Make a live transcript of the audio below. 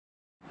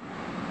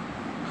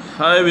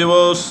Hi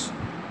viewers,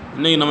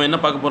 இன்றைக்கி நம்ம என்ன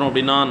பார்க்க போகிறோம்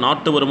அப்படின்னா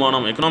நாட்டு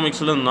வருமானம்.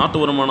 எக்கனாமிக்ஸில் நாட்டு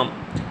வருமானம்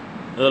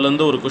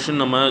இதிலேருந்து ஒரு கொஷின்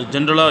நம்ம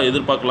ஜென்ரலாக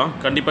எதிர்பார்க்கலாம்.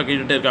 கண்டிப்பாக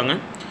கேட்டுகிட்டே இருக்காங்க.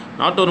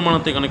 நாட்டு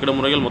வருமானத்தை கணக்கிட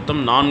முறைகள்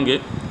மொத்தம் 4.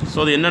 ஸோ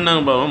அது என்னென்ன?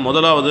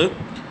 முதலாவது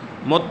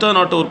மொத்த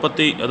நாட்டு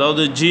உற்பத்தி,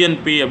 அதாவது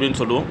ஜிஎன்பி அப்படின்னு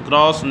சொல்லுவோம்,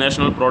 கிராஸ்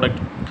நேஷனல்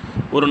ப்ராடக்ட்.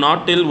 ஒரு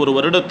நாட்டில் ஒரு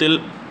வருடத்தில்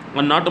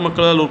அந்நாட்டு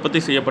மக்களால்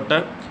உற்பத்தி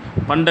செய்யப்பட்ட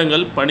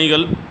பண்டங்கள்,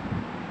 பணிகள்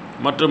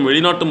மற்றும்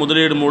வெளிநாட்டு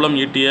முதலீடு மூலம்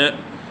ஈட்டிய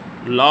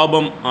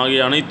லாபம் ஆகிய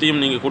அனைத்தையும்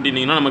நீங்கள்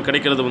கூட்டினீங்கன்னா நமக்கு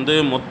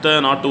கிடைக்கிறது மொத்த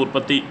நாட்டு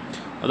உற்பத்தி,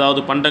 அதாவது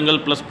பண்டங்கள்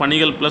ப்ளஸ்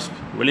பணிகள் ப்ளஸ்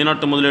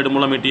வெளிநாட்டு முதலீடு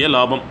மூலம் ஈட்டிய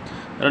லாபம்.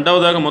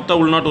 ரெண்டாவதாக மொத்த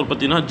உள்நாட்டு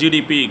உற்பத்தினா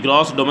ஜிடிபி,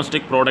 கிராஸ்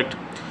டொமஸ்டிக் ப்ராடக்ட்.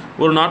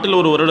 ஒரு நாட்டில்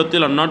ஒரு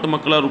வருடத்தில் அந்நாட்டு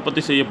மக்களால்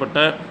உற்பத்தி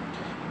செய்யப்பட்ட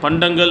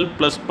பண்டங்கள்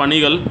ப்ளஸ்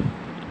பணிகள்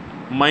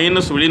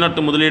மைனஸ்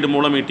வெளிநாட்டு முதலீடு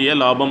மூலம் ஈட்டிய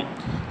லாபம்.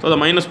 ஸோ அதை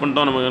மைனஸ்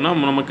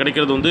பண்ணிட்டோம் நமக்கு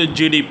கிடைக்கிறது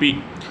ஜிடிபி.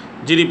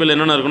 ஜிடிபியில்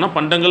என்னென்ன இருக்குன்னா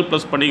பண்டங்கள்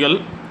ப்ளஸ் பணிகள்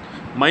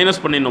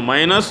மைனஸ் பண்ணிடணும்,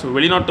 மைனஸ்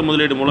வெளிநாட்டு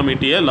முதலீடு மூலம்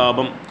ஈட்டிய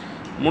லாபம்.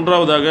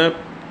 மூன்றாவதாக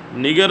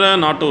நிகர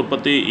நாட்டு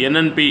உற்பத்தி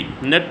NNP,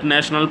 net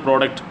national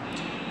product,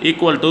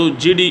 equal to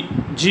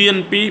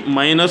GNB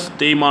minus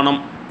தேய்மானம்.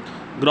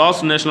 கிராஸ்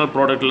நேஷனல்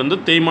ப்ராடக்ட்லேருந்து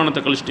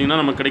தேய்மானத்தை கழிச்சிட்டிங்கன்னா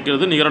நமக்கு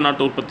கிடைக்கிறது நிகர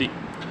நாட்டு உற்பத்தி.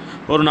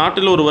 ஒரு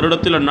நாட்டில் ஒரு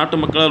வருடத்தில் அந்நாட்டு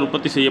மக்களால்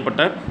உற்பத்தி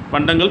செய்யப்பட்ட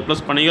பண்டங்கள்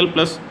ப்ளஸ் பணிகள்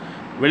ப்ளஸ்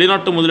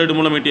வெளிநாட்டு முதலீடு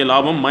மூலம் ஈட்டிய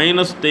லாபம்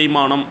மைனஸ்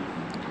தேய்மானம்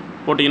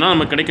போட்டிங்கன்னா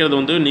நமக்கு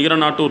கிடைக்கிறது நிகர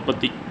நாட்டு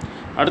உற்பத்தி.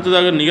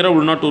 அடுத்ததாக நிகர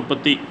உள்நாட்டு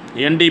உற்பத்தி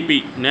என்டிபி,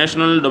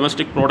 நேஷனல்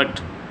டொமஸ்டிக்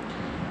ப்ராடக்ட்.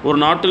 ஒரு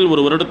நாட்டில்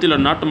ஒரு வருடத்தில்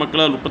அந்நாட்டு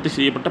மக்களால் உற்பத்தி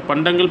செய்யப்பட்ட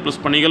பண்டங்கள் ப்ளஸ்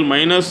பணிகள்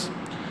மைனஸ்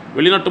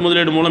வெளிநாட்டு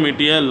முதலீடு மூலம்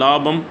ஈட்டிய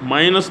லாபம்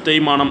மைனஸ்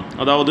தேய்மானம்,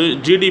 அதாவது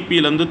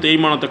ஜிடிபியிலேருந்து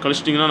தேய்மானத்தை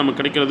கழிச்சிட்டிங்கன்னா நமக்கு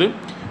கிடைக்கிறது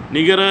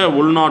நிகர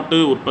உள்நாட்டு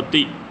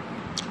உற்பத்தி.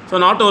 ஸோ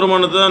நாட்டு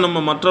வருமானத்தை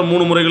நம்ம மற்ற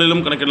 3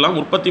 முறைகளிலும் கணக்கிடலாம்.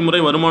 உற்பத்தி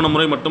முறை, வருமான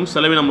முறை மற்றும்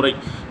செலவின முறை.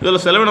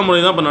 இதில் செலவின முறை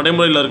தான் இப்போ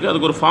நடைமுறையில் இருக்குது.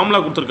 அதுக்கு ஒரு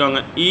ஃபார்முலா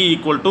கொடுத்துருக்காங்க. E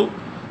 =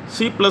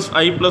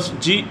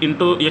 C+I+G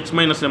 ×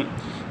 X-M.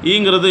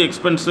 ஈங்கிறது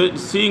எக்ஸ்பென்ஸு,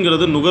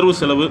 சிங்கிறது நுகர்வு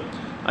செலவு,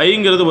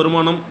 ஐங்கிறது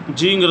வருமானம்,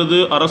 ஜிங்கிறது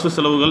அரசு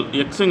செலவுகள்,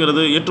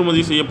 எக்ஸுங்கிறது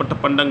ஏற்றுமதி செய்யப்பட்ட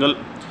பண்டங்கள்,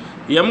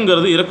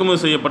 எம்ங்கிறது இறக்குமதி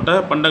செய்யப்பட்ட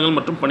பண்டங்கள்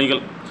மற்றும்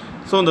பணிகள்.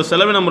 ஸோ இந்த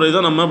செலவின முறை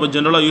தான் நம்ம இப்போ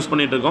ஜென்ரலாக யூஸ்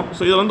பண்ணிகிட்டு இருக்கோம்.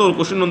 ஸோ இதில் ஒரு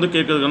கொஷின்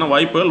கேட்கறதுக்கான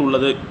வாய்ப்புகள்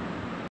உள்ளது.